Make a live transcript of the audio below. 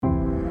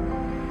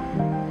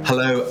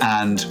Hello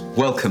and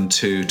welcome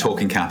to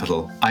Talking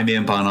Capital. I'm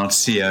Ian Barnard,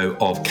 CEO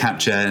of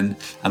CapGen,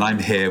 and I'm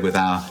here with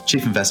our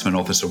Chief Investment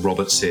Officer,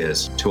 Robert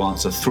Sears, to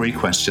answer 3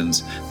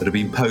 questions that have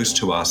been posed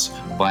to us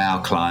by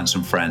our clients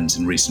and friends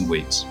in recent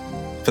weeks.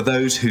 For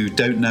those who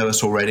don't know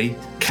us already,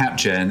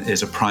 CapGen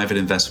is a private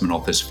investment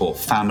office for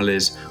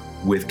families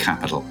with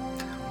capital.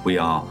 We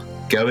are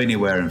go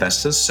anywhere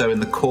investors, so in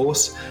the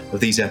course of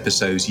these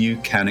episodes, you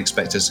can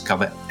expect us to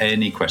cover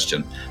any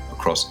question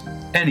across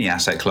any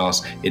asset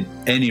class in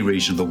any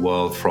region of the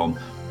world, from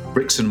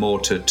bricks and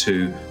mortar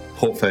to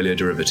portfolio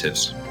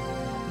derivatives.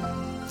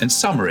 In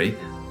summary,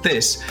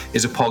 this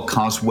is a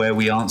podcast where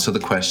we answer the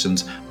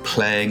questions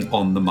playing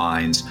on the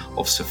minds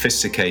of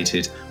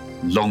sophisticated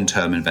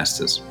long-term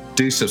investors.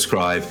 Do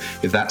subscribe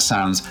if that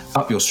sounds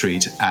up your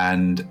street,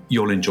 and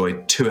you'll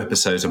enjoy 2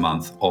 episodes a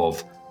month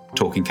of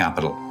Talking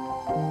Capital.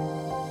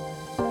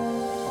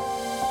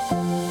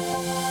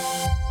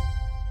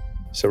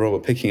 So,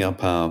 Robert, picking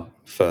up our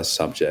first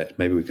subject,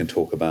 maybe we can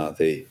talk about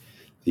the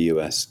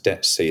US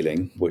debt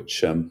ceiling,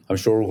 which I'm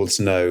sure all of us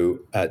know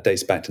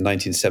dates back to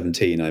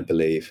 1917, I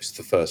believe. It's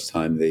the first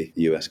time the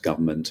US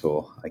government,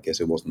 or I guess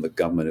it wasn't the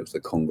government, it was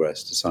the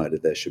Congress,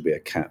 decided there should be a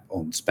cap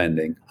on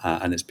spending,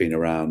 and it's been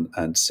around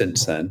and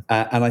since then.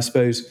 And I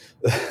suppose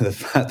the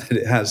fact that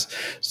it has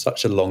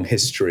such a long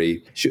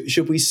history,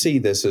 should we see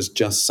this as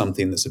just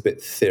something that's a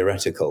bit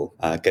theoretical,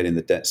 getting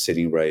the debt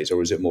ceiling raised,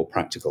 or is it more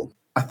practical?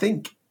 I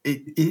think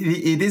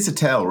it is a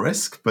tail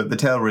risk, but the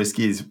tail risk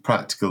is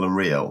practical and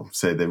real.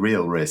 So the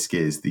real risk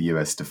is the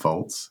US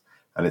defaults,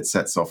 and it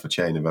sets off a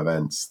chain of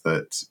events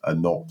that are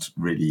not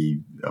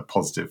really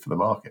positive for the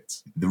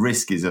markets. The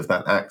risk is of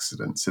that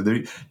accident. So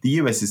the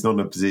US is not in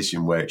a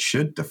position where it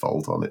should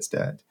default on its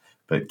debt.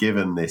 But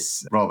given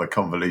this rather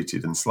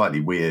convoluted and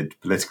slightly weird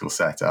political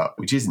setup,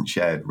 which isn't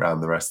shared around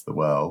the rest of the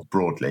world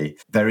broadly,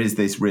 there is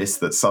this risk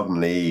that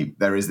suddenly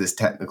there is this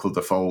technical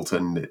default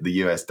and the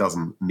US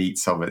doesn't meet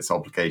some of its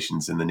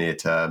obligations in the near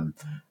term,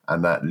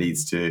 and that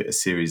leads to a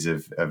series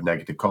of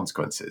negative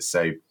consequences.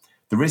 So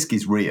the risk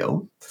is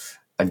real.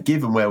 And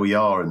given where we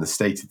are in the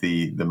state of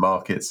the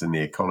markets and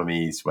the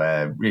economies,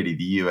 where really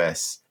the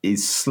US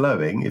is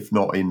slowing, if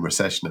not in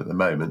recession at the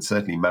moment,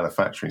 certainly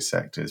manufacturing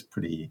sector is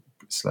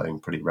slowing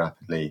pretty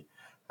rapidly,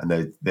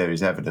 and there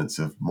is evidence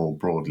of more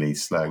broadly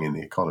slowing in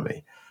the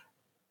economy.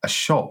 A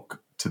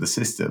shock to the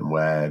system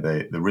where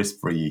the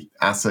risk-free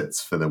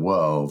assets for the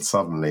world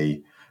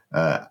suddenly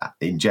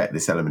inject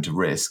this element of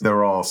risk,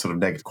 there are sort of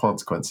negative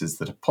consequences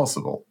that are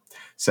possible.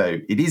 So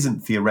it isn't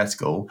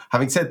theoretical.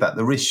 Having said that,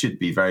 the risk should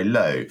be very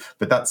low,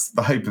 but that's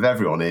the hope of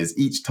everyone, is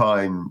each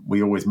time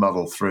we always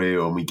muddle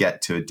through and we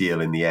get to a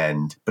deal in the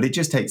end. But it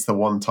just takes the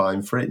one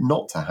time for it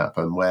not to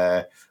happen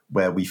where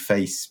we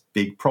face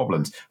big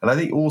problems. And I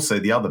think also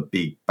the other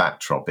big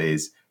backdrop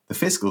is the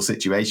fiscal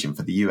situation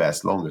for the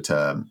US longer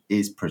term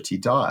is pretty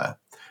dire.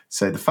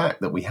 So the fact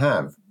that we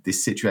have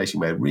this situation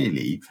where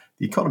really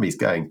the economy is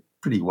going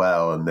pretty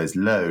well and there's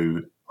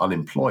low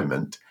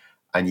unemployment,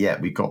 and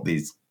yet we've got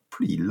these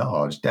pretty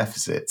large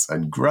deficits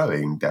and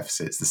growing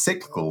deficits. The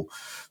cyclical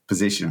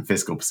position,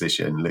 fiscal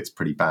position, looks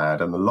pretty bad,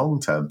 and the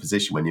long-term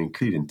position, when you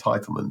include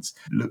entitlements,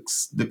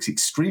 looks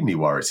extremely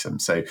worrisome.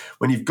 So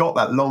when you've got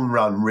that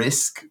long-run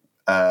risk,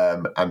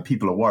 and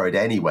people are worried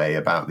anyway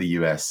about the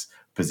US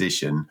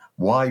position,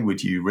 why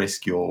would you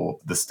risk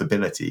the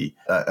stability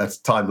at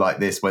a time like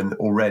this, when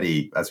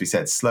already, as we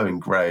said, slowing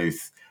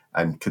growth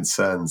and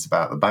concerns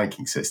about the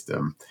banking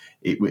system?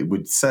 It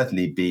would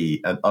certainly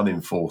be an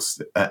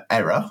unenforced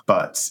error,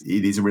 but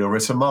it is a real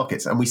risk for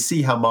markets. And we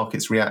see how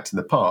markets react in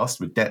the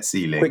past with debt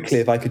ceilings. Quickly,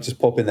 if I could just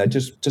pop in there,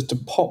 just to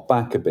pop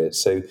back a bit.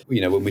 So,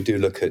 when we do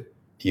look at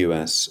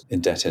US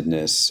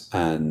indebtedness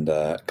and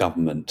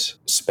government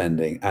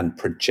spending and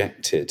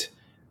projected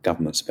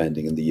government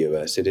spending in the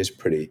US, it is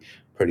pretty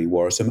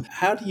worrisome.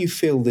 How do you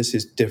feel this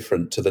is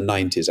different to the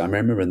 90s? I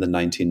remember in the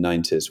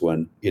 1990s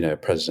when,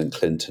 President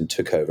Clinton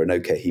took over,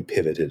 and he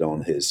pivoted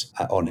on his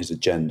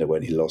agenda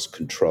when he lost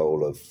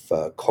control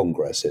of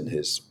Congress in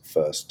his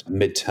first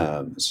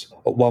midterms.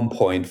 At one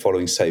point,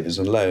 following savings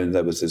and loan,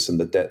 there was this,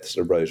 and the debts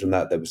arose from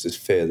that, there was this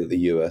fear that the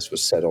US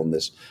was set on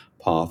this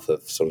path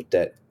of sort of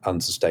debt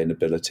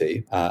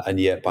unsustainability. And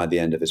yet by the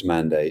end of his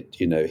mandate,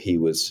 he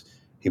was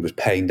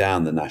paying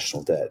down the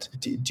national debt.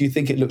 Do you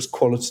think it looks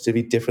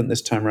qualitatively different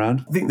this time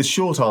around? I think the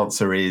short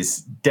answer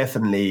is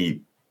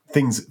definitely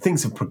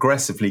things have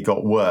progressively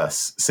got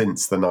worse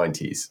since the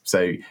 90s.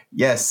 So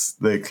yes,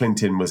 the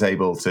Clinton was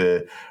able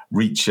to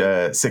reach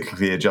a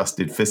cyclically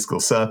adjusted fiscal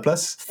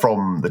surplus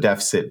from the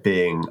deficit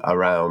being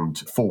around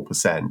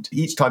 4%.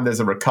 Each time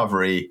there's a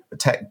recovery, a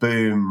tech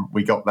boom,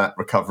 we got that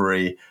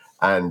recovery,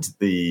 and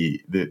the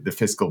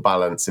fiscal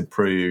balance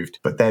improved.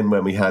 But then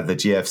when we had the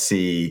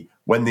GFC,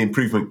 when the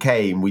improvement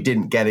came, we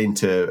didn't get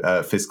into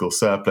a fiscal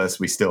surplus.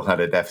 We still had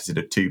a deficit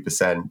of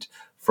 2%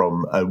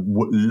 from a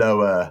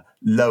lower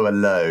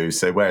low.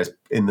 So whereas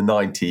in the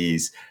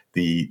 90s,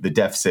 the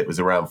deficit was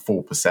around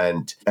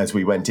 4%. As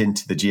we went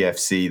into the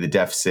GFC, the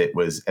deficit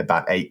was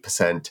about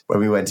 8%. When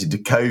we went into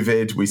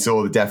COVID, we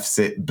saw the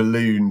deficit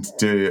ballooned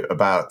to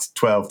about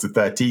 12 to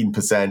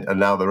 13%, and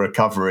now the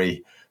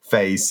recovery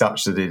phase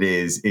such that it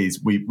is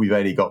we've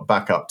only got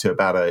back up to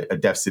about a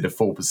deficit of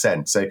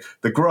 4%. So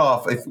the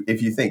graph,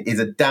 if you think, is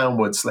a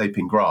downward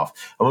sloping graph.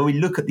 And when we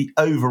look at the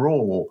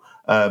overall,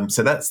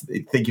 so that's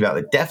thinking about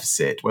the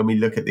deficit, when we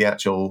look at the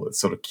actual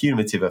sort of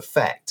cumulative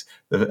effect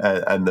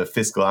and the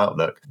fiscal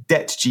outlook,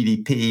 debt to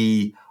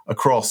GDP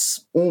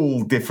across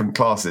all different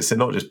classes, so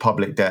not just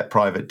public debt,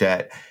 private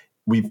debt,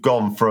 we've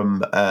gone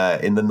from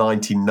in the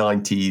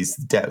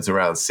 1990s, debt was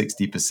around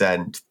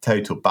 60%,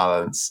 total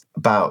balance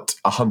about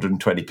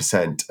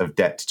 120% of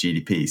debt to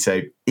GDP.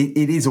 So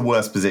it is a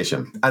worse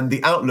position. And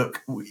the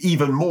outlook,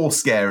 even more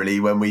scarily,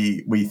 when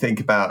we think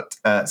about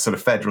sort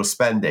of federal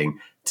spending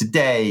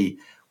today,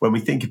 when we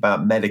think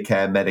about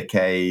Medicare,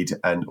 Medicaid,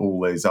 and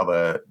all those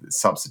other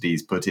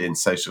subsidies put in,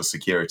 Social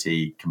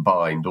Security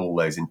combined, all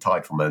those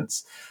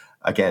entitlements,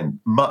 again,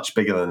 much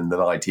bigger than in the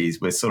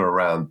 90s. We're sort of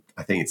around,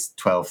 I think it's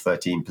 12,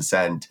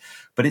 13%,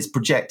 but it's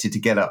projected to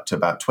get up to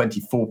about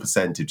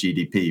 24% of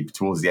GDP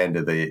towards the end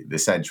of the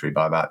century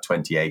by about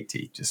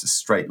 2080, just a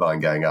straight line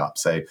going up.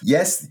 So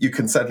yes, you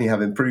can certainly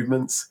have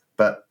improvements,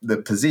 but the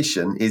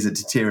position is a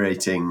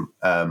deteriorating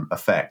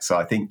effect. So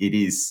I think it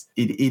is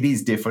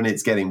different.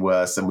 It's getting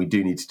worse, and we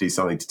do need to do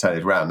something to turn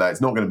it around. Now,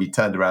 it's not going to be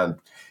turned around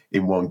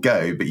in one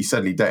go, but you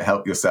certainly don't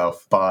help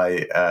yourself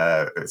by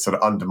sort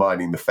of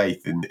undermining the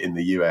faith in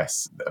the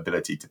US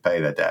ability to pay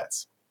their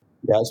debts.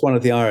 Yeah, it's one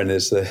of the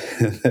ironies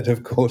that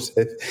of course,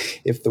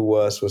 if the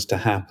worst was to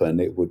happen,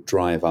 it would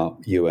drive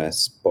up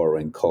US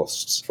borrowing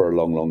costs for a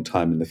long, long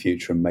time in the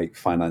future and make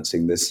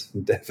financing this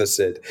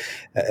deficit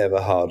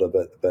ever harder.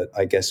 But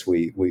I guess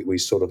we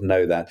sort of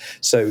know that.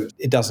 So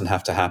it doesn't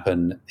have to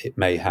happen. It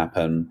may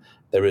happen.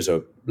 There is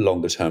a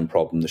longer-term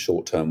problem. The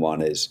short-term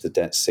one is the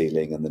debt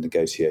ceiling and the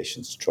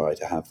negotiations to try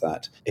to have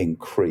that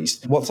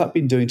increased. What's that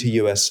been doing to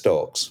US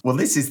stocks? Well,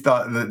 this is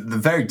the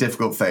very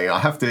difficult thing.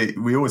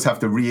 We always have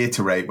to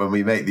reiterate when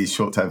we make these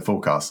short-term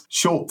forecasts.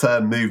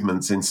 Short-term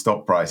movements in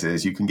stock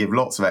prices, you can give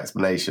lots of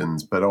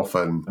explanations, but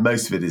often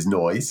most of it is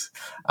noise.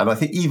 And I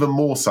think even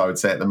more so, I would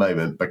say, at the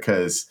moment,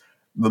 because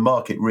the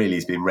market really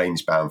has been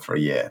range-bound for a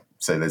year.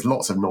 So there's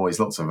lots of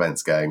noise, lots of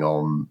events going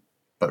on.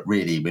 But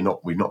really,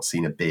 we've not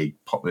seen a big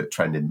popular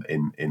trend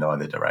in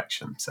either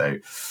direction. So,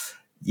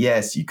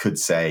 yes, you could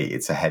say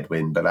it's a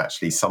headwind, but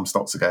actually some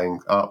stocks are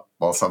going up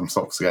while some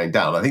stocks are going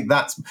down. I think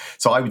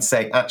so I would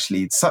say,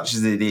 actually, such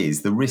as it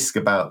is, the risk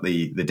about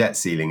the debt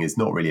ceiling is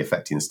not really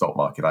affecting the stock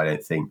market, I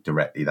don't think,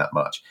 directly that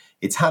much.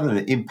 It's had an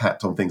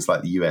impact on things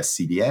like the US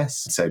CDS.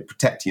 So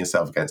protecting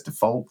yourself against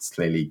defaults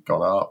clearly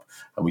gone up.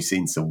 And we've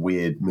seen some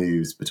weird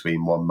moves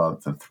between 1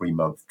 month and 3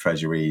 month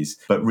treasuries.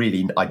 But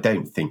really, I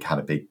don't think had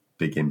a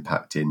big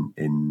impact in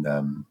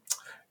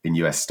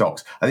US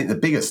stocks. I think the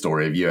bigger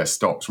story of US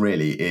stocks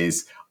really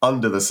is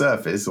under the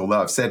surface,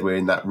 although I've said we're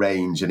in that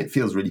range and it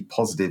feels really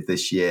positive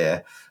this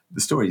year, the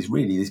story is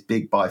really this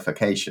big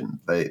bifurcation.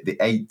 The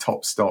 8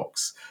 top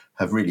stocks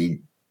have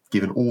really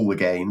given all the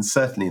gains,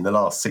 certainly in the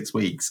last 6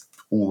 weeks,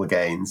 all the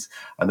gains,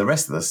 and the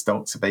rest of the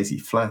stocks are basically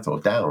flat or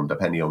down,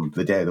 depending on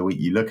the day of the week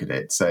you look at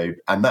it. So,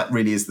 and that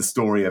really is the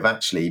story of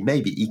actually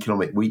maybe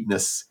economic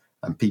weakness,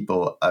 and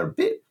people are a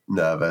bit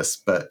nervous,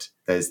 but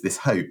there's this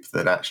hope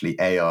that actually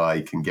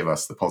AI can give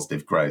us the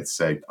positive growth.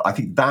 So I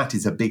think that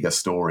is a bigger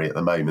story at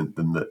the moment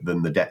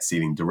than the debt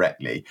ceiling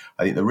directly.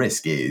 I think the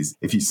risk is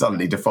if you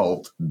suddenly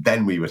default,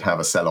 then we would have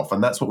a sell-off.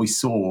 And that's what we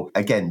saw.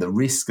 Again, the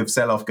risk of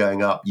sell-off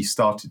going up, you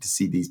started to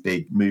see these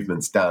big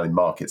movements down in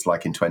markets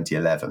like in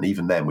 2011.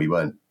 Even then, we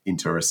weren't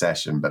into a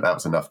recession, but that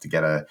was enough to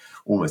get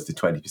almost a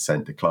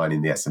 20% decline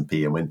in the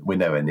S&P, and we're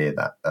nowhere near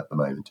that at the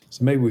moment.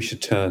 So maybe we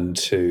should turn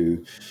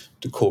to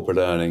corporate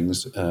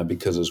earnings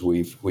because as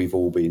we've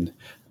all been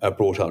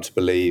brought up to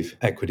believe,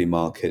 equity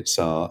markets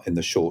are in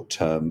the short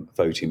term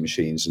voting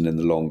machines and in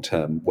the long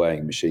term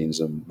weighing machines,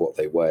 and what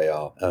they weigh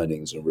are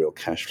earnings and real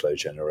cash flow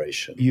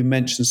generation. You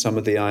mentioned some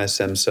of the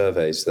ISM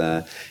surveys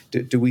there.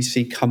 Do we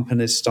see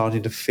companies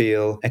starting to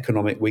feel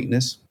economic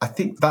weakness? I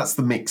think that's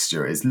the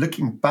mixture. Is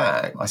looking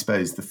back, I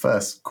suppose the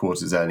first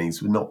quarter's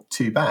earnings were not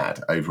too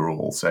bad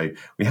overall. So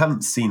we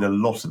haven't seen a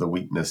lot of the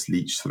weakness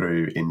leach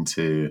through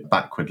into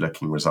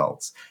backward-looking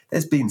results.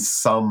 There's been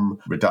some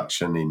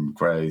reduction in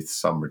growth,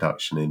 some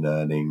reduction in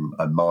earning,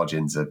 and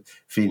margins are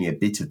feeling a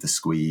bit of the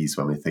squeeze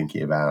when we're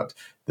thinking about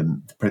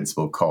the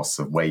principal costs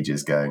of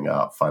wages going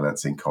up,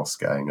 financing costs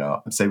going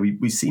up. So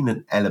we've seen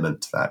an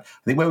element to that.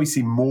 I think where we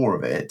see more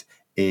of it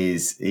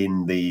is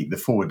in the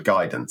forward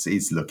guidance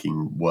is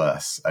looking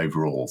worse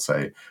overall.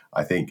 So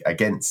I think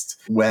against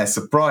where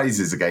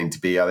surprises are going to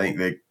be, I think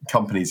the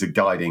companies are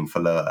guiding for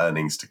lower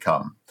earnings to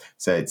come.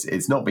 So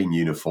it's not been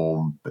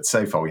uniform, but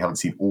so far we haven't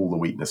seen all the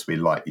weakness we're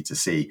likely to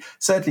see.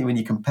 Certainly when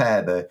you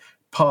compare the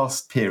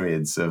past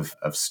periods of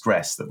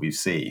stress that we've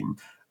seen,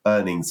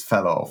 earnings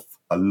fell off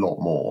a lot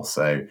more.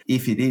 So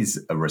if it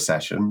is a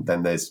recession,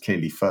 then there's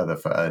clearly further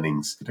for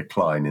earnings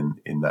decline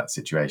in that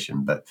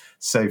situation. But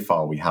so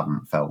far, we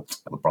haven't felt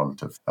the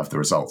brunt of the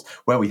results.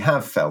 Where we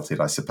have felt it,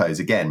 I suppose,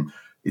 again,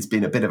 it's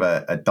been a bit of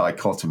a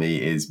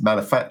dichotomy, is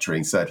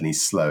manufacturing certainly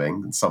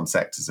slowing, and some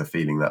sectors are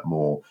feeling that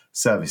more.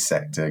 Service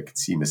sector,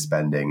 consumer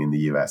spending in the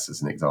US,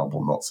 as an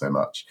example, not so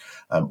much.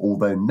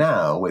 Although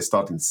now we're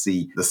starting to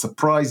see the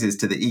surprises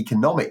to the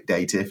economic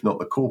data, if not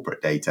the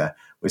corporate data,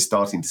 we're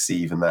starting to see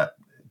even that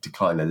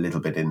decline a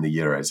little bit in the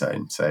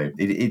Eurozone. So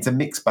it's a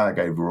mixed bag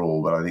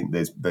overall, but I think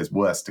there's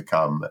worse to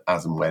come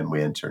as and when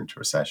we enter into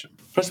recession.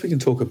 Perhaps we can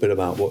talk a bit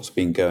about what's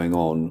been going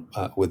on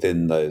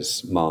within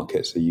those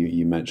markets. So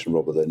you mentioned,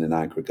 Robert, that in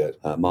aggregate,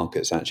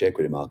 markets, actually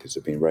equity markets,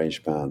 have been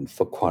range bound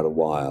for quite a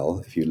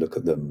while, if you look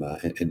at them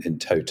in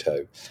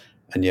toto.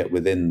 And yet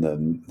within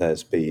them,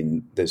 there's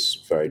been this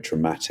very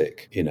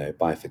dramatic,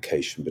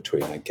 bifurcation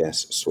between, I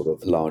guess, sort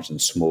of large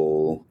and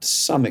small, to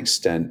some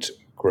extent,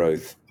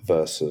 growth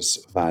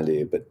versus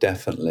value, but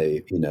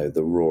definitely,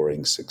 the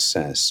roaring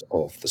success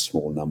of the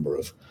small number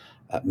of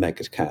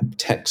mega cap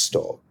tech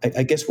stock.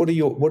 I guess what are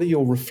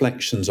your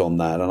reflections on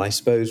that? And I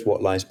suppose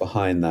what lies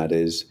behind that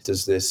is,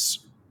 does this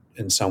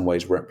in some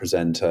ways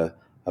represent a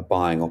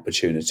buying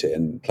opportunity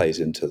and plays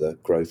into the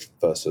growth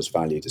versus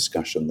value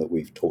discussion that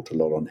we've talked a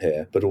lot on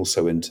here, but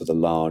also into the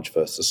large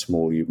versus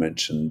small? You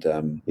mentioned,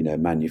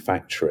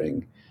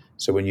 manufacturing.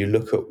 So when you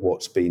look at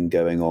what's been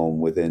going on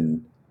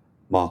within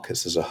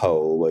markets as a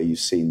whole, where you've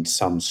seen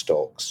some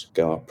stocks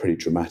go up pretty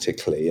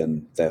dramatically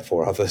and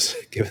therefore others,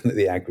 given that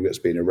the aggregate's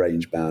been a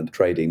range-bound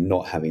trading,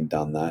 not having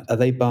done that. Are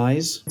they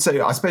buys?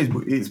 So I suppose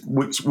it's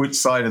which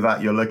side of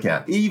that you're looking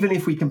at. Even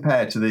if we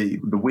compare to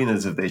the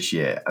winners of this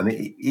year, and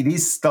it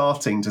is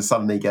starting to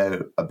suddenly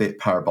go a bit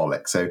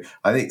parabolic. So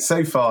I think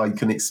so far you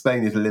can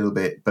explain it a little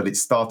bit, but it's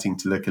starting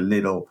to look a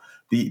little...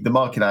 The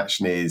market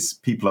action is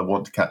people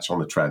want to catch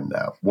on a trend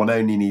now. One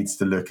only needs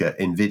to look at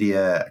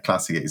NVIDIA, a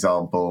classic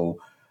example.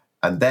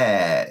 And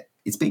there,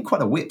 it's been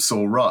quite a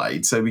whipsaw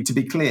ride. So to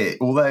be clear,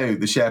 although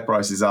the share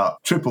price is up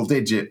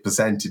triple-digit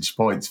percentage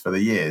points for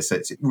the year, so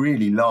it's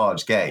really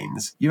large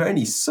gains, you're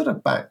only sort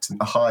of back to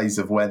the highs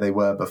of where they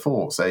were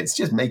before. So it's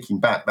just making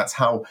back. That's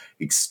how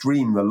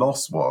extreme the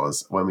loss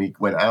was when we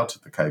went out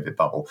of the COVID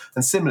bubble.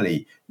 And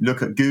similarly,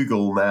 look at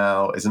Google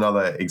now as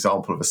another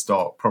example of a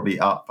stock probably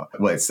up.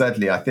 Well, it's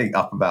certainly, I think,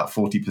 up about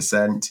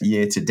 40%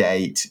 year to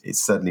date. It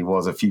certainly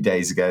was a few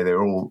days ago. They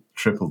were all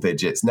triple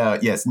digits. Now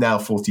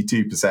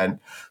 42%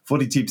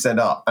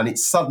 up. And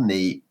it's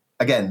suddenly,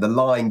 again, the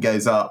line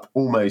goes up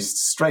almost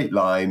straight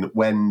line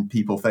when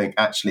people think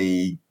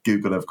actually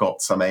Google have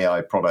got some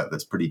AI product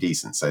that's pretty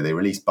decent. So they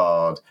release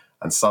Bard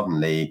and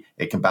suddenly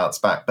it can bounce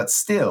back. But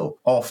still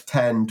off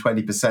 10,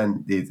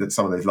 20%,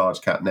 some of those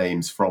large cap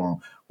names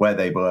from where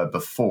they were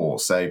before.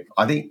 So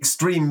I think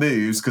extreme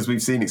moves, because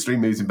we've seen extreme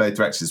moves in both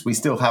directions, we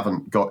still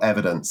haven't got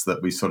evidence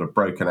that we've sort of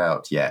broken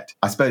out yet.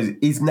 I suppose,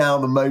 is now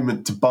the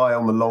moment to buy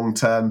on the long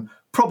term?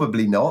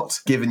 Probably not,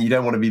 given you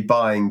don't want to be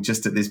buying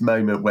just at this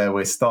moment where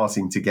we're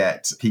starting to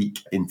get peak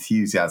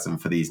enthusiasm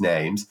for these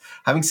names.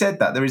 Having said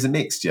that, there is a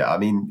mixture. I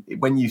mean,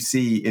 when you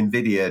see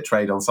NVIDIA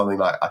trade on something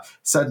like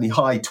certainly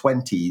high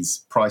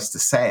 20s price to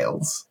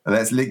sales, and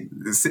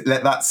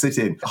let that sit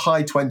in,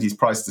 high 20s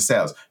price to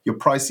sales, you're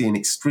pricing in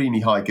extremely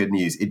high good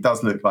news. It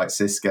does look like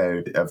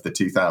Cisco of the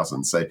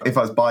 2000s. So if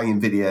I was buying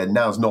NVIDIA,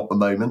 now's not the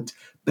moment.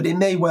 But it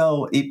may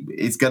well,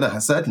 it's going to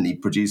certainly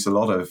produce a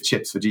lot of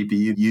chips for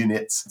GPU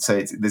units. So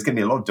there's going to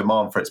be a lot of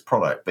demand for its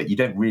product, but you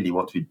don't really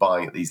want to be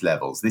buying at these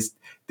levels.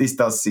 This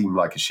does seem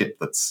like a ship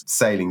that's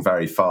sailing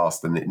very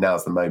fast, and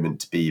now's the moment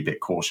to be a bit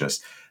cautious.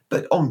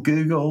 But on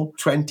Google,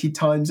 20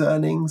 times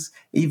earnings,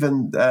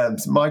 even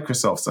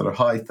Microsoft sort of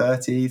high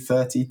 30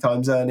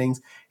 times earnings.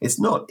 It's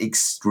not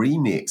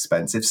extremely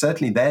expensive.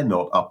 Certainly they're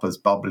not up as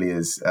bubbly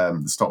as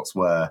the stocks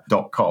were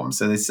 .com.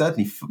 So there's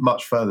certainly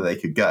much further they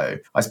could go.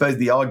 I suppose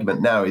the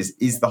argument now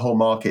is the whole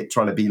market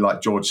trying to be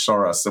like George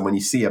Soros? And when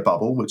you see a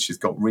bubble, which has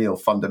got real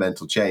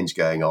fundamental change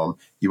going on,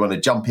 you want to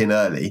jump in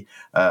early.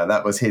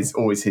 That was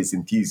always his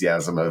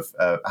enthusiasm of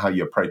how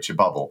you approach a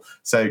bubble.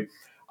 So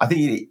I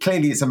think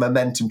clearly it's a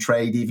momentum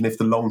trade, even if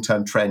the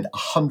long-term trend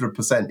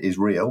 100% is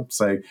real.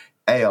 So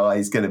AI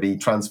is going to be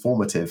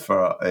transformative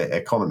for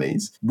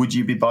economies. Would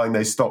you be buying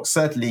those stocks?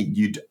 Certainly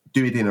you'd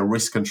do it in a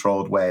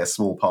risk-controlled way, a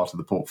small part of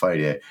the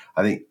portfolio.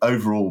 I think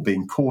overall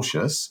being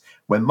cautious,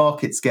 when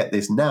markets get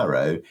this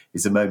narrow,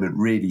 is a moment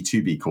really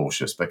to be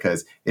cautious,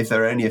 because if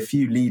there are only a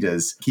few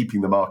leaders keeping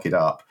the market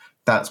up,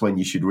 that's when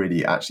you should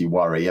really actually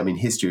worry. I mean,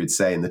 history would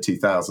say in the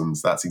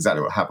 2000s, that's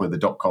exactly what happened with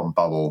the dot-com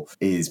bubble,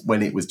 is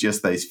when it was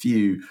just those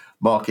few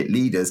market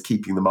leaders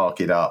keeping the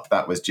market up.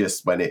 That was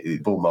just when the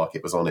bull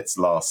market was on its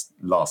last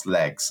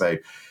leg. So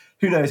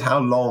who knows how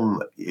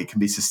long it can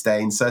be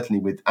sustained.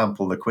 Certainly with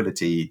ample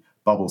liquidity,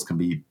 bubbles can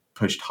be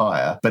pushed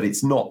higher, but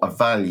it's not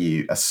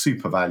a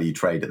super value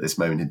trade at this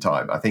moment in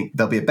time. I think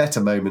there'll be a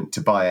better moment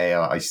to buy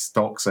AI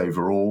stocks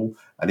overall.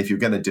 And if you're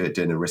going to do it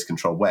in a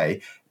risk-controlled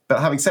way. But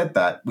having said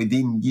that,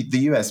 within the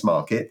US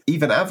market,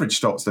 even average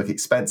stocks look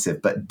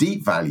expensive, but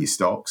deep value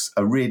stocks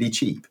are really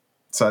cheap.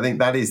 So I think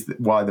that is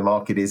why the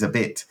market is a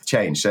bit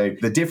changed. So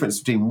the difference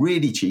between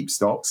really cheap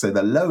stocks, so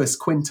the lowest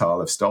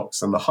quintile of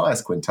stocks, and the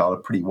highest quintile are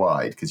pretty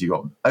wide, because you've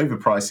got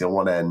overpricing on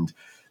one end,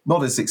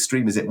 Not as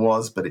extreme as it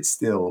was, but it's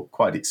still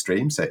quite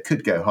extreme. So it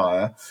could go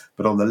higher.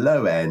 But on the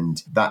low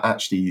end, that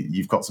actually,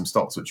 you've got some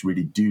stocks which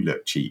really do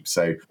look cheap.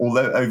 So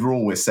although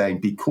overall we're saying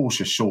be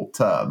cautious short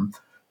term,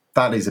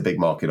 that is a big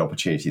market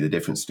opportunity, the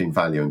difference between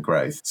value and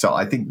growth. So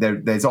I think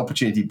there's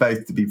opportunity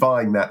both to be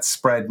buying that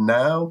spread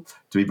now,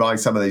 to be buying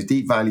some of those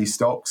deep value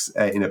stocks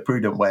in a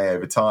prudent way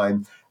over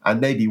time, and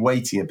maybe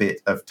waiting a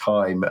bit of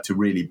time to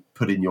really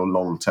put in your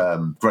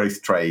long-term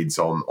growth trades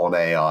on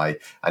AI.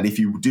 And if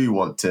you do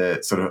want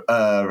to sort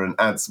of and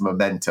add some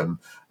momentum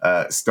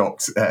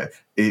stocks,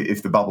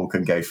 if the bubble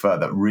can go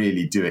further,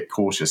 really do it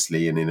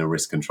cautiously and in a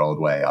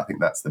risk-controlled way. I think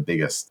that's the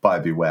biggest buyer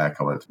beware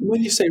comment.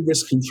 When you say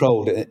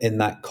risk-controlled in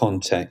that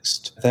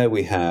context, there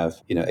we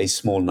have, a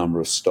small number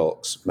of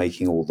stocks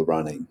making all the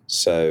running.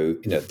 So,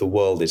 the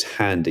world is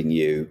handing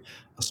you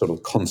a sort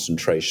of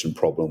concentration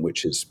problem,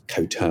 which is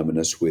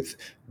coterminous with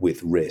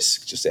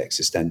risk, just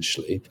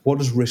existentially. What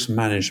does risk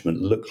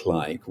management look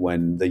like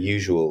when the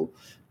usual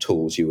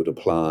tools you would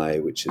apply,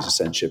 which is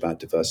essentially about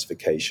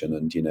diversification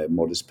and,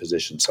 modest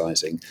position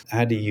sizing?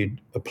 How do you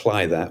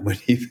apply that when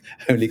you've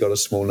only got a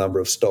small number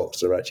of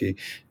stocks that are actually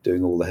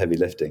doing all the heavy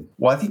lifting?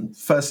 Well, I think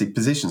firstly,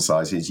 position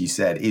size, as you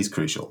said, is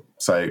crucial.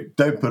 So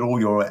don't put all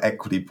your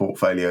equity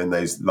portfolio in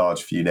those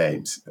large few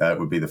names,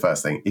 would be the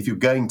first thing. If you're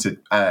going to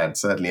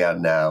certainly add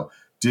now,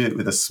 do it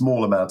with a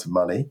small amount of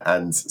money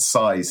and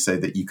size so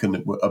that you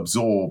can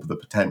absorb the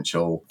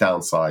potential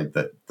downside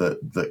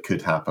that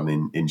could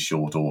happen in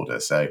short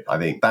order. So I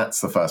think that's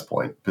the first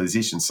point.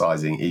 Position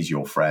sizing is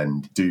your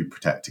friend. Do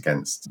protect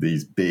against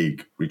these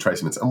big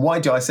retracements. And why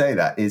do I say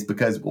that? Is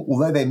because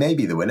although they may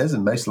be the winners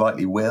and most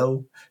likely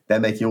will, they're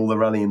making all the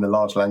money in the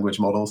large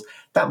language models,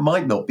 that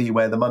might not be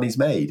where the money's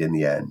made in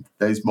the end.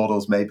 Those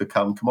models may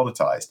become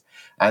commoditized.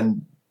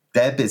 And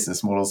their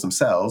business models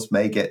themselves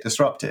may get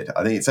disrupted.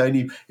 I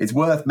think it's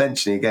worth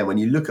mentioning again, when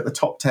you look at the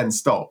top 10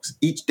 stocks,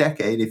 each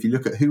decade, if you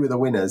look at who were the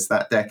winners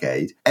that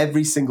decade,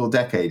 every single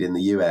decade in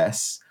the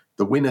US,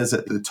 the winners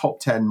at the top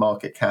 10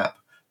 market cap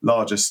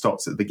largest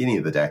stocks at the beginning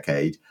of the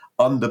decade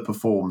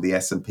underperformed the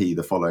S&P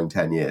the following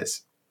 10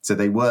 years. So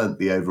they weren't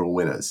the overall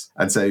winners.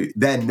 And so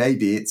then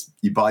maybe it's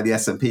you buy the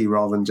S&P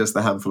rather than just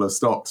a handful of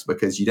stocks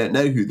because you don't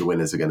know who the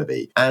winners are going to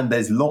be. And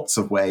there's lots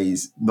of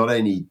ways, not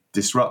only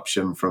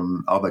disruption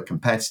from other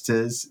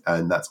competitors,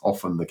 and that's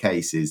often the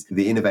case, is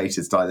the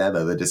innovator's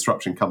dilemma, the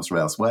disruption comes from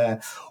elsewhere,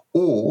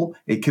 or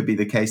it could be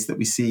the case that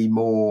we see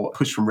more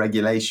push from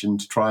regulation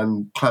to try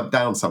and clamp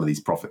down some of these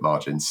profit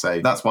margins.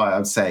 So that's why I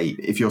would say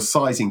if you're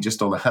sizing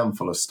just on a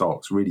handful of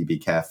stocks, really be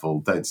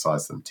careful, don't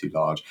size them too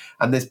large.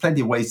 And there's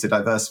plenty of ways to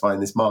diversify in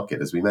this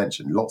market, as we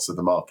mentioned. Lots of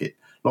the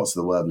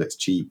world looks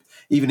cheap.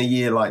 Even a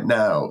year like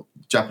now,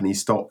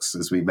 Japanese stocks,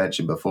 as we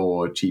mentioned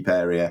before, cheap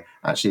area,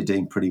 actually are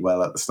doing pretty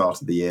well at the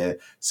start of the year.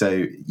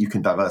 So you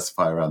can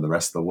diversify around the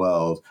rest of the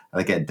world.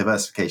 And again,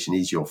 diversification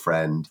is your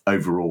friend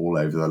overall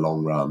over the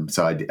long run.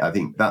 So I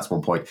think that's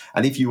one point.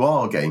 And if you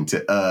are going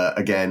to,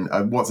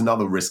 what's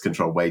another risk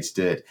control way to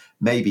do it?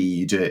 Maybe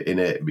you do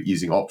it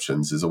using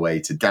options as a way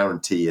to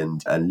guarantee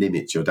and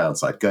limit your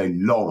downside.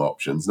 Going long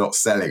options, not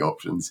selling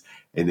options.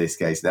 In this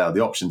case now, the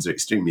options are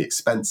extremely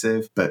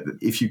expensive, but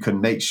if you can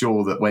make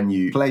sure that when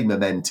you play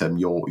momentum,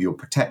 you're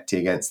protecting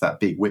against that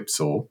big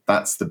whipsaw,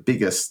 that's the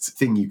biggest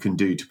thing you can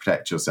do to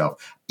protect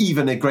yourself.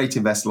 Even a great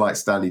investor like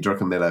Stanley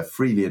Druckenmiller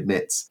freely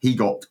admits he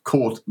got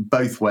caught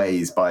both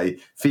ways by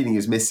feeling he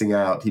was missing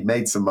out. He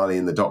made some money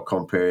in the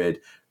dot-com period,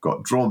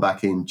 got drawn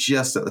back in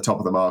just at the top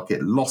of the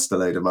market, lost a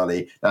load of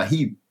money. Now,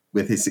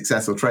 with his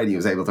successful trading, he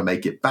was able to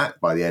make it back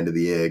by the end of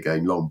the year,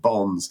 going long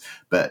bonds.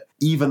 But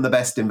even the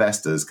best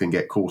investors can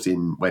get caught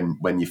in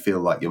when you feel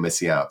like you're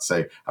missing out.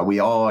 So, and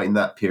we are in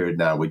that period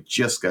now. We're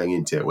just going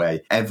into it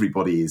where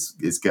everybody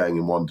is going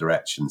in one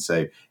direction.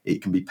 So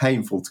it can be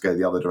painful to go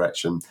the other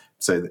direction.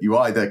 So that you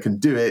either can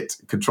do it,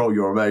 control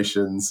your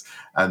emotions,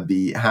 and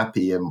be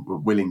happy and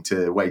willing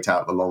to wait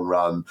out the long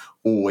run,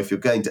 or if you're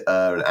going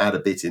to and add a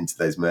bit into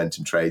those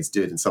momentum trades,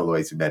 do it in some of the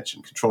ways we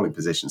mentioned, controlling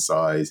position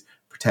size,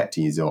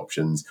 protecting his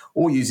options,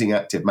 or using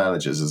active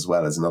managers as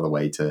well as another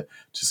way to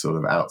sort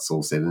of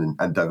outsource it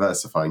and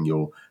diversifying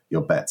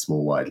your bets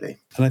more widely.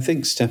 And I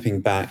think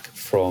stepping back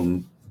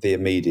from the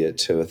immediate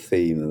to a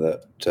theme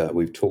that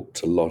we've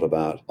talked a lot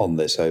about on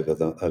this over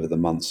the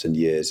months and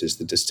years is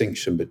the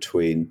distinction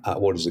between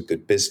what is a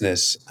good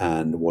business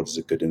and what is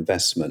a good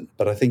investment.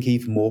 But I think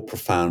even more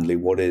profoundly,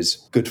 what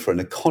is good for an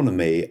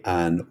economy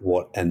and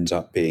what ends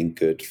up being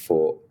good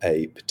for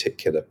a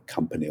particular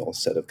company or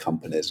set of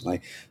companies. And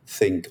I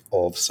think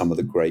of some of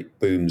the great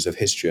booms of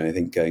history. And I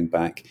think going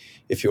back,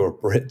 if you're a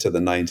Brit, to the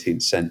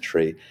 19th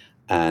century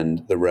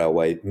and the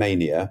railway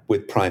mania,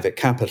 with private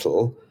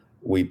capital,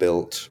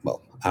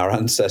 our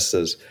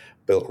ancestors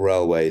built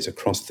railways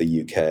across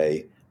the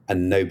UK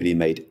and nobody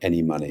made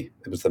any money.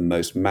 It was the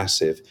most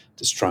massive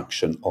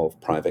destruction of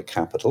private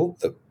capital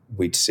that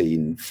we'd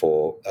seen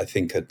for, I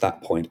think, at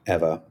that point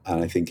ever.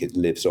 And I think it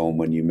lives on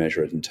when you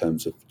measure it in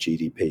terms of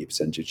GDP,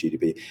 percentage of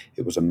GDP.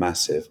 It was a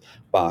massive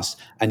bust.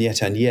 And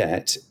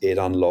yet it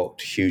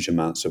unlocked huge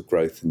amounts of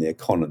growth in the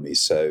economy.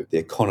 So the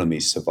economy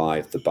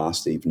survived the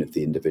bust, even if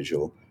the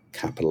individual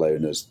capital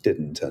owners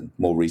didn't. And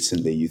more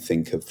recently, you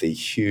think of the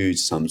huge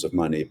sums of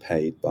money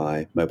paid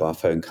by mobile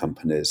phone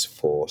companies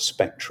for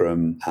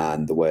spectrum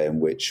and the way in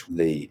which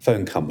the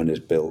phone companies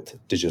built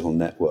digital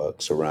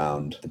networks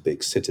around the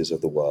big cities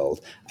of the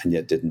world and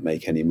yet didn't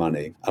make any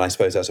money. And I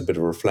suppose that's a bit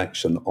of a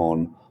reflection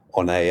on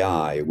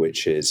AI,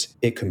 which is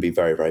it can be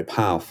very, very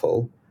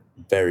powerful,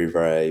 very,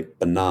 very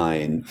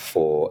benign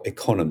for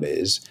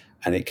economies,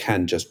 and it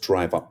can just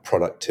drive up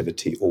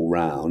productivity all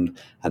round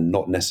and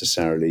not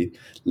necessarily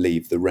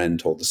leave the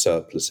rent or the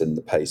surplus in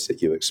the pace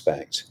that you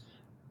expect.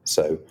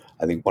 So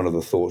I think one of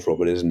the thoughts,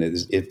 Robert, isn't it,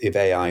 is if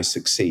AI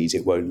succeeds,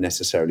 it won't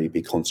necessarily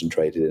be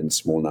concentrated in a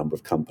small number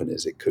of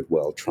companies. It could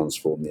well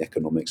transform the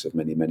economics of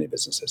many, many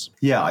businesses.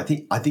 Yeah, I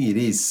think it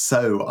is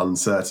so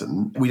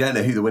uncertain. We don't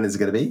know who the winners are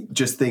going to be.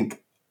 Just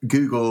think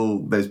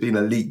Google, there's been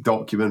a leaked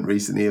document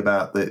recently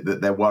about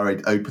that they're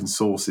worried open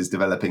source is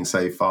developing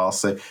so fast.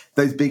 So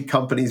those big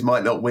companies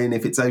might not win.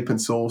 If it's open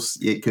source,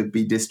 it could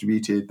be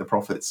distributed, the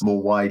profits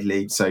more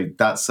widely. So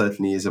that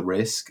certainly is a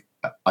risk.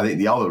 I think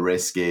the other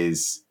risk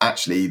is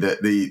actually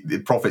that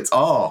the profits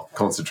are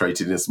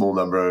concentrated in a small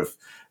number of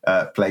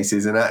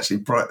places, and actually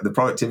the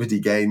productivity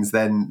gains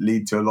then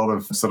lead to a lot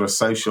of sort of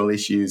social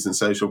issues and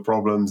social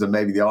problems, and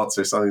maybe the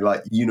answer is something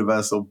like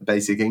universal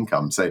basic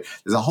income. So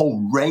there's a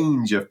whole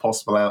range of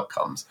possible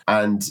outcomes,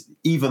 and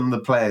even the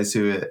players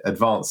who are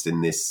advanced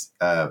in this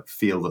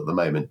field at the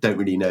moment don't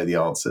really know the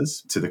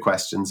answers to the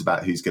questions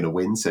about who's going to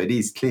win. So it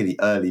is clearly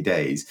early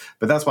days,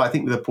 but that's why I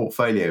think with a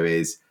portfolio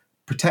is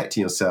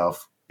protecting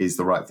yourself is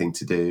the right thing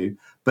to do.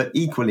 But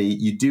equally,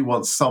 you do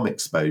want some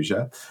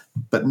exposure,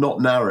 but not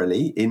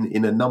narrowly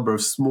in a number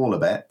of smaller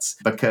bets,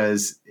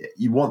 because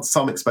you want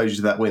some exposure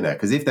to that winner.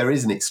 Because if there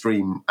is an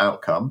extreme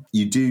outcome,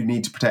 you do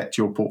need to protect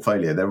your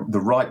portfolio.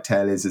 The right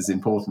tail is as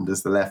important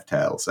as the left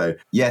tail. So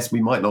yes, we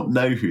might not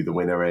know who the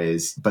winner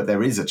is, but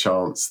there is a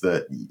chance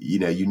that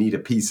you need a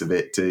piece of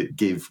it to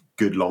give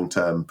good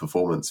long-term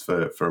performance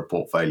for a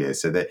portfolio.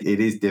 So that it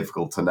is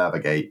difficult to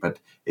navigate, but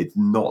it's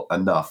not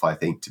enough, I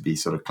think, to be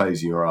sort of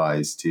closing your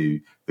eyes to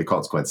the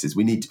consequences.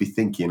 We need to be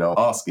thinking or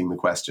asking the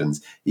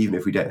questions, even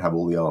if we don't have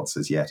all the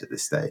answers yet at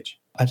this stage.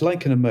 I'd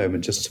like in a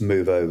moment just to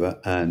move over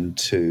and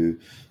to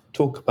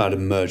talk about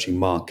emerging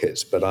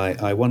markets, but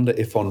I wonder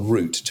if en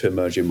route to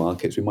emerging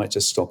markets, we might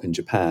just stop in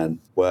Japan,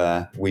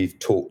 where we've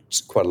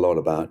talked quite a lot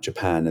about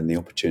Japan and the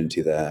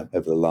opportunity there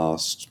over the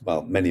last,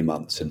 many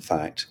months, in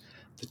fact.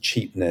 The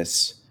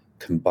cheapness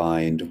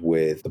combined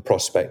with the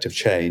prospect of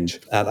change.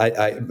 And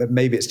I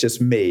maybe it's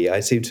just me, I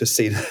seem to have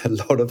seen a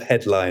lot of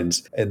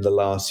headlines in the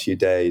last few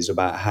days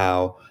about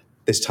how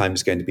this time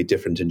is going to be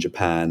different in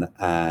Japan,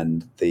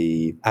 and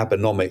the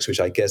Abenomics, which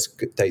I guess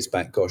dates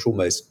back,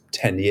 almost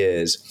 10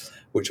 years,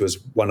 which was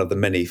one of the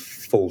many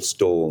false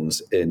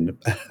dawns in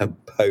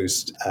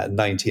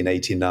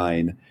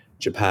post-1989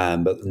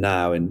 Japan, but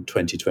now in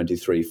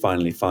 2023,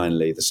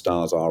 finally, the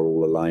stars are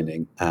all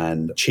aligning,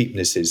 and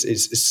cheapness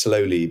is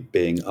slowly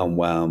being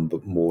unwound,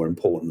 but more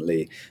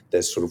importantly,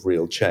 there's sort of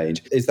real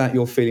change. Is that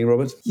your feeling,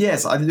 Robert?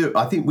 Yes, I do.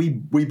 I think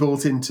we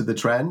bought into the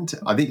trend.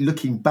 I think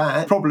looking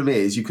back, the problem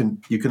is you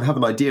can have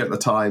an idea at the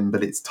time,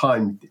 but it's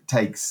time it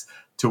takes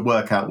to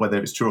work out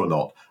whether it's true or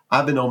not.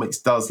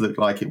 Abenomics does look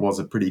like it was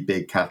a pretty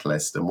big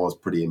catalyst and was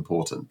pretty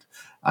important.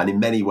 And in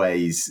many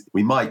ways,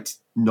 we might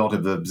not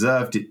have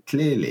observed it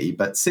clearly,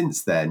 but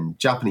since then,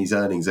 Japanese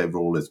earnings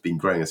overall has been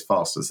growing as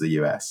fast as the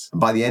US. And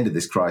by the end of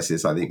this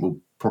crisis, I think we'll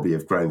probably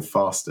have grown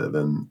faster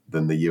than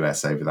the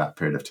US over that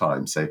period of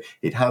time. So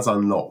it has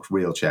unlocked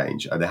real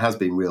change, and there has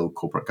been real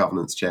corporate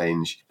governance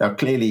change. Now,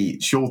 clearly,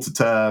 shorter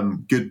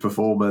term, good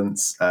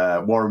performance.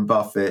 Warren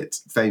Buffett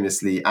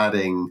famously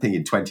adding, I think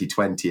in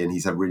 2020, and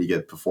he's had really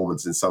good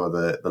performance in some of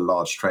the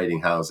large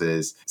trading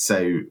houses.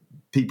 So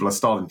people are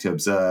starting to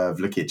observe,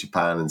 looking at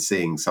Japan and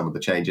seeing some of the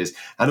changes.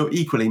 And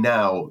equally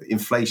now,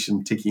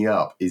 inflation ticking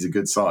up is a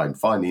good sign,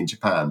 finally in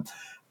Japan.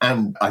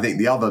 And I think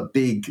the other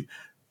big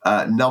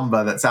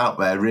number that's out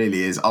there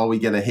really is, are we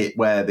going to hit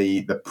where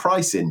the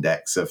price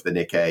index of the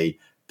Nikkei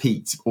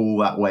peaked all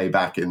that way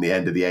back in the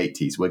end of the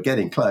 80s? We're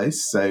getting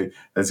close, so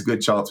there's a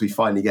good chance we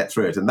finally get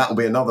through it. And that will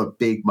be another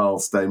big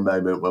milestone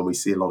moment when we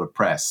see a lot of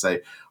press. So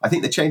I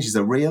think the changes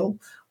are real.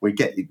 We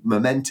get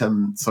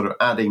momentum sort of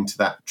adding to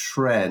that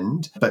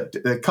trend. But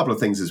a couple of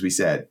things, as we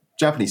said,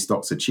 Japanese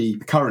stocks are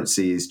cheap. The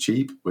currency is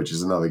cheap, which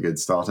is another good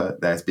starter.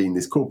 There's been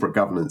this corporate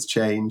governance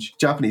change.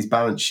 Japanese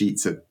balance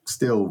sheets are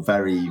still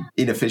very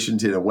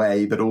inefficient in a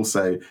way, but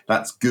also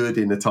that's good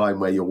in a time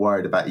where you're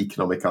worried about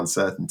economic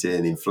uncertainty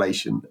and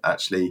inflation.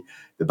 Actually,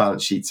 the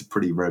balance sheets are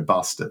pretty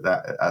robust at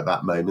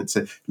that moment.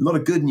 So a lot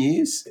of good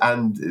news,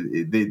 and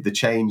the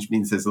change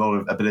means there's a lot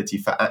of ability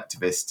for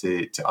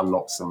activists to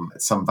unlock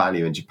some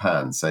value in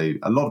Japan. So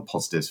a lot of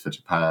positives for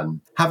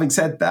Japan. Having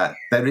said that,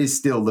 there is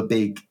still the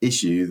big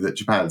issue that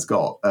Japan's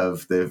got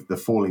of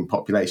the falling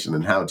population,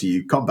 and how do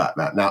you combat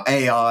that? Now,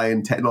 AI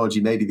and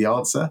technology may be the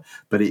answer,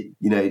 but it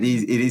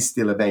is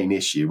still a main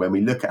issue. When we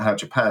look at how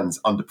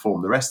Japan's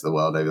underperformed the rest of the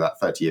world over that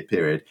 30-year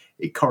period,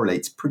 it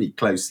correlates pretty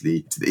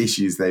closely to the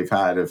issues they've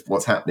had of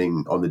what's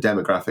happening on the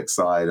demographic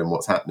side and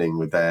what's happening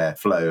with their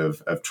flow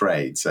of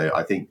trade. So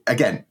I think,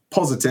 again,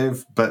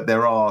 positive, but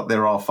there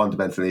are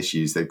fundamental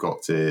issues they've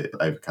got to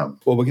overcome.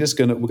 Well, we're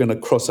going to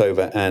cross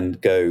over and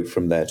go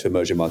from there to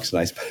emerging markets, and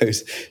I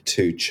suppose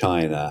to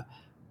China.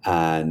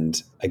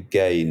 And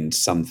again,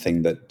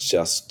 something that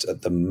just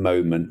at the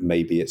moment,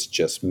 maybe it's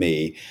just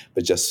me,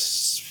 but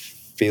just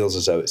feels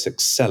as though it's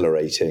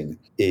accelerating,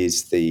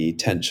 is the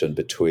tension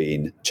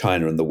between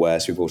China and the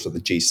West. We've also got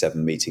the G7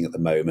 meeting at the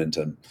moment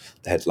and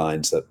the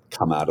headlines that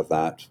come out of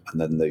that, and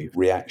then the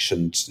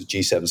reactions to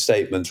G7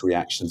 statements,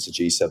 reactions to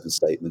G7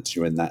 statements.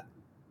 You're in that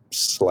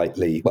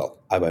slightly, well,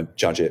 I won't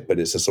judge it, but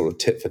it's a sort of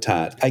tit for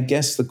tat. I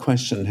guess the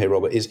question here,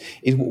 Robert, is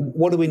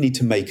what do we need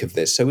to make of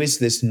this? So is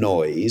this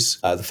noise,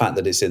 the fact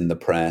that it's in the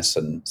press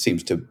and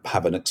seems to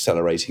have an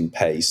accelerating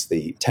pace,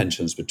 the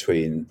tensions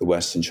between the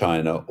West and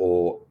China,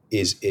 or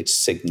is its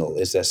signal?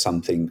 Is there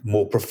something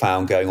more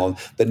profound going on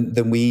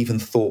than we even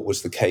thought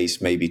was the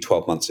case maybe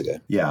 12 months ago?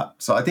 Yeah.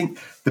 So I think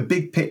the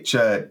big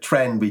picture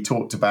trend, we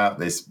talked about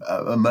this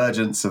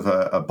emergence of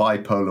a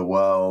bipolar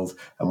world,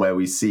 and where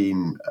we've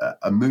seen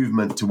a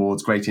movement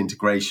towards great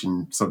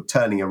integration, sort of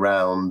turning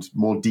around,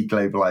 more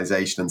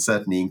deglobalization, and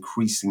certainly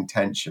increasing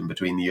tension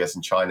between the US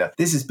and China.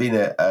 This has been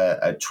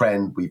a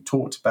trend we've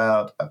talked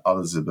about,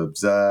 others have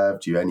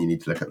observed. You only need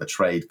to look at the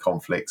trade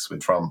conflicts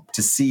with Trump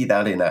to see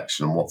that in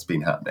action and what's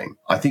been happening.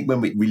 I think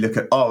when we look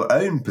at our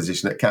own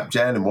position at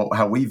CapGen and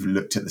how we've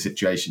looked at the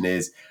situation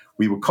is,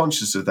 we were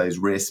conscious of those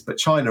risks, but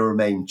China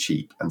remained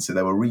cheap. And so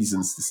there were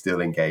reasons to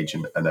still engage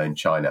and own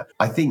China.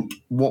 I think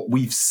what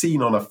we've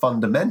seen on a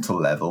fundamental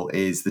level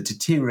is the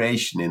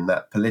deterioration in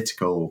that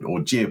political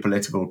or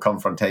geopolitical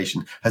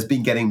confrontation has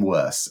been getting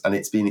worse. And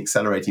it's been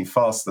accelerating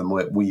faster than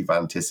what we've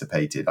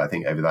anticipated, I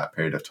think, over that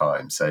period of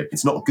time. So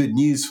it's not good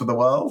news for the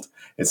world.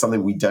 It's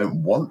something we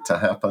don't want to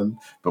happen.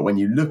 But when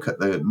you look at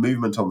the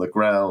movement on the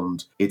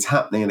ground, it's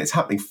happening, and it's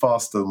happening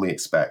faster than we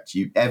expect.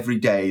 Every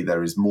day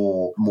there is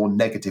more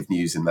negative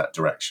news in that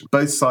direction.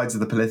 Both sides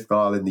of the political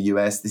aisle in the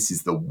US, this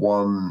is the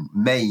one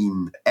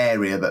main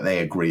area that they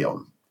agree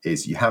on,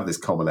 is you have this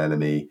common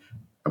enemy,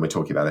 and we're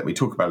talking about it. We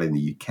talk about it in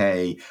the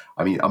UK.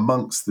 I mean,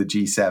 amongst the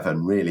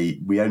G7, really,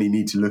 we only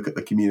need to look at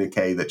the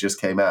communique that just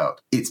came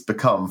out. It's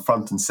become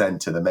front and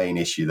center, the main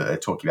issue that they're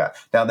talking about.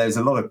 Now, there's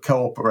a lot of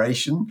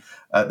cooperation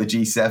at the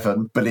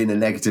G7, but in a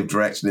negative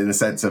direction, in the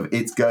sense of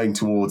it's going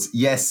towards,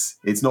 yes,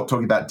 it's not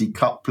talking about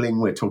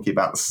decoupling. We're talking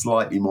about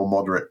slightly more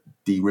moderate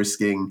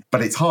de-risking.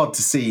 But it's hard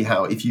to see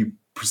how, if you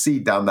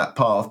proceed down that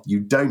path, you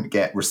don't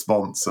get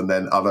response and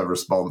then other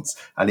response,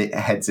 and it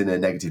heads in a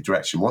negative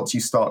direction. Once you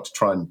start to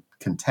try and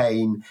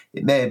contain,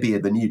 it may be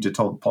the new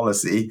détente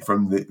policy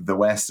from the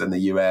West and the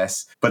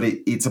US, but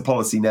it's a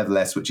policy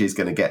nevertheless which is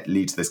going to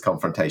lead to this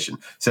confrontation.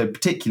 So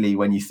particularly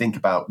when you think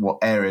about what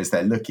areas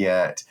they're looking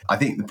at, I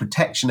think the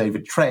protection over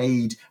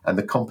trade and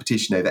the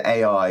competition over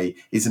AI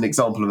is an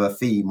example of a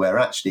theme where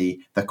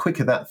actually the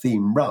quicker that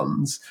theme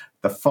runs,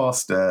 the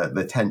faster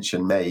the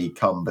tension may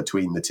come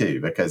between the two,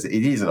 because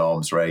it is an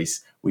arms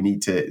race. We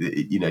need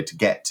to, to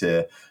get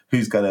to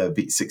who's going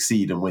to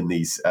succeed and win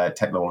these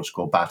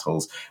technological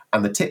battles.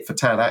 And the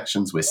tit-for-tat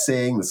actions we're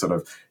seeing,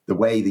 the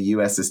way the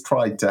US has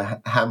tried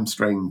to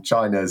hamstring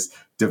China's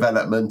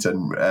development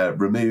and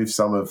remove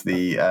some of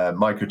the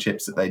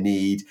microchips that they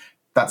need,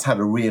 that's had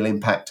a real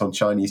impact on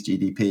Chinese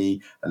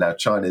GDP. And now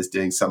China's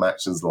doing some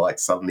actions, like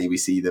suddenly we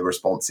see the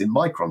response in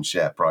Micron's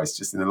share price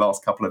just in the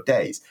last couple of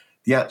days.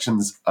 The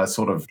actions are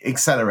sort of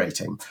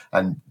accelerating,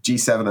 and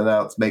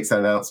G7 makes their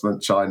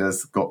announcement.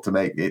 China's got to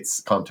make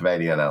its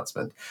countervailing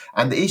announcement.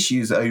 And the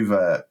issues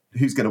over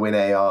who's going to win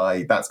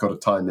AI, that's got a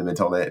time limit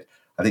on it.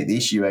 I think the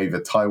issue over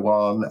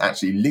Taiwan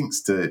actually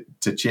links to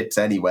chips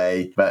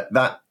anyway, but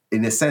that,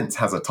 in a sense,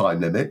 has a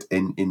time limit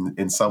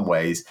in some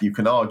ways. You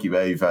can argue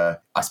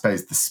over, I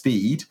suppose, the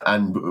speed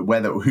and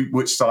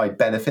which side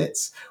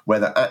benefits,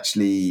 whether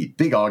actually,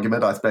 big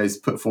argument, I suppose,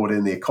 put forward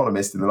in The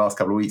Economist in the last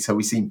couple of weeks. So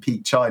we've seen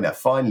peak China.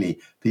 Finally,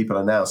 people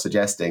are now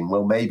suggesting,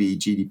 well, maybe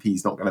GDP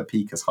is not going to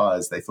peak as high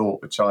as they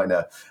thought with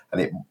China, and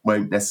it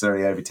won't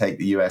necessarily overtake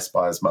the US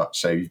by as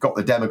much. So you've got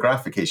the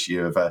demographic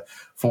issue of a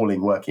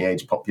falling working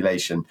age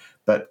population.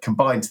 But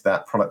combined to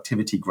that,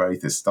 productivity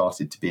growth has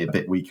started to be a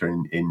bit weaker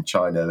in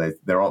China.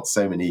 There aren't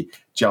so many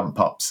jump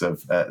ups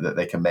that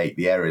they can make.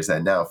 The areas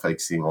they're now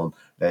focusing on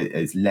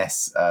is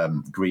less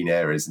green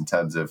areas in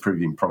terms of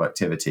improving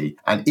productivity.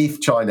 And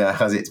if China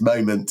has its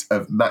moment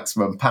of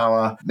maximum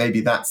power, maybe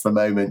that's the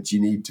moment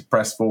you need to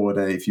press forward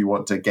if you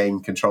want to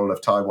gain control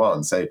of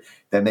Taiwan. So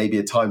there may be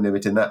a time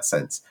limit in that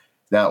sense.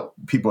 Now,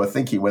 people are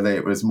thinking whether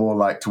it was more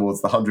like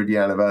towards the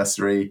 100-year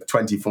anniversary,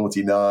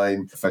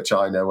 2049 for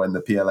China when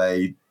the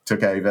PLA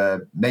took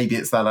over. Maybe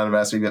it's that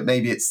anniversary, but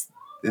maybe it's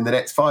in the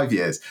next 5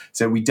 years.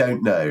 So we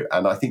don't know.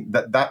 And I think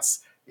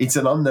it's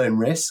an unknown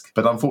risk,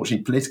 but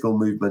unfortunately, political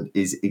movement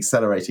is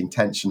accelerating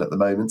tension at the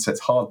moment. So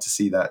it's hard to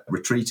see that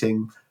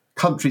retreating.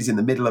 Countries in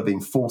the middle are being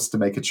forced to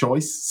make a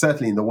choice.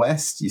 Certainly in the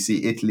West, you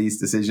see Italy's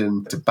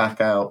decision to back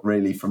out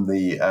really from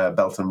the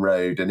Belt and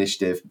Road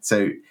Initiative.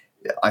 So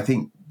I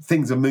think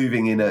things are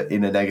moving in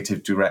a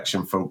negative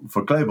direction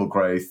for global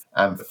growth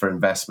and for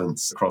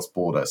investments cross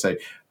border. So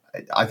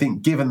I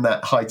think given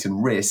that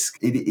heightened risk,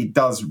 it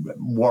does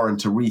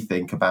warrant a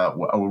rethink about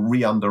a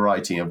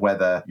re-underwriting of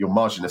whether your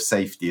margin of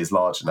safety is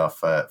large enough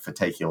for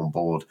taking on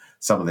board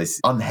some of this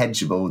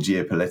unhedgeable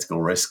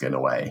geopolitical risk in a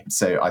way.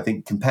 So I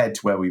think compared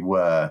to where we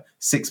were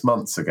 6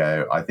 months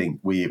ago, I think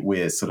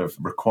we're sort of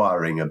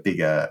requiring a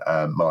bigger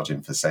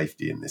margin for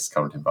safety in this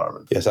current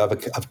environment. Yes, I have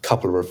a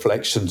couple of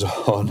reflections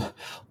on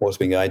what's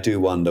been going on. I do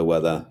wonder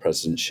whether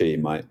President Xi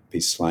might be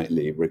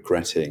slightly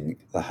regretting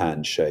the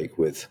handshake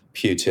with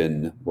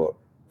Putin,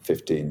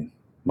 15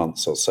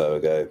 months or so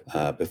ago,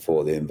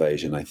 before the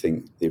invasion. I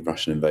think the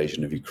Russian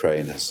invasion of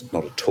Ukraine has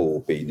not at all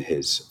been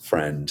his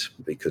friend,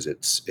 because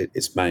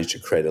it's managed to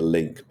create a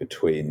link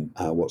between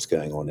what's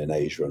going on in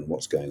Asia and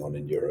what's going on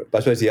in Europe. But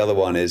I suppose the other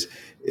one is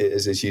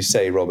as you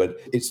say, Robert,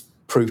 it's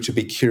proved to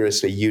be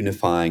curiously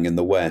unifying in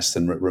the West,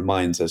 and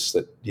reminds us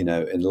that,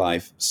 in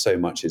life, so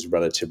much is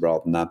relative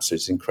rather than absolute.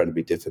 It's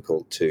incredibly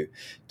difficult to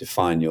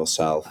define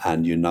yourself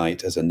and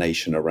unite as a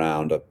nation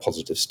around a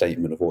positive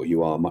statement of what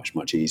you are. Much,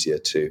 much easier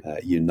to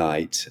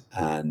unite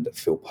and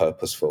feel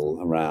purposeful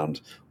around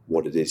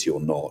what it is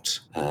you're not.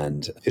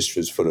 And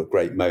history is full of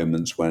great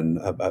moments when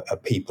a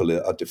people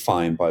are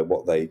defined by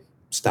what they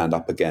stand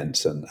up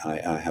against. And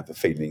I have a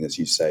feeling, as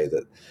you say,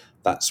 that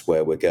that's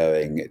where we're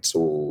going. It's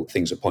all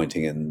things are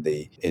pointing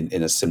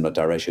in a similar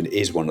direction. It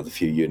is one of the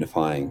few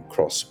unifying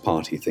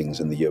cross-party things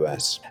in the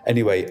US.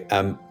 Anyway,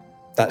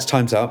 that's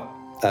time's up.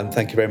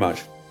 Thank you very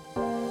much.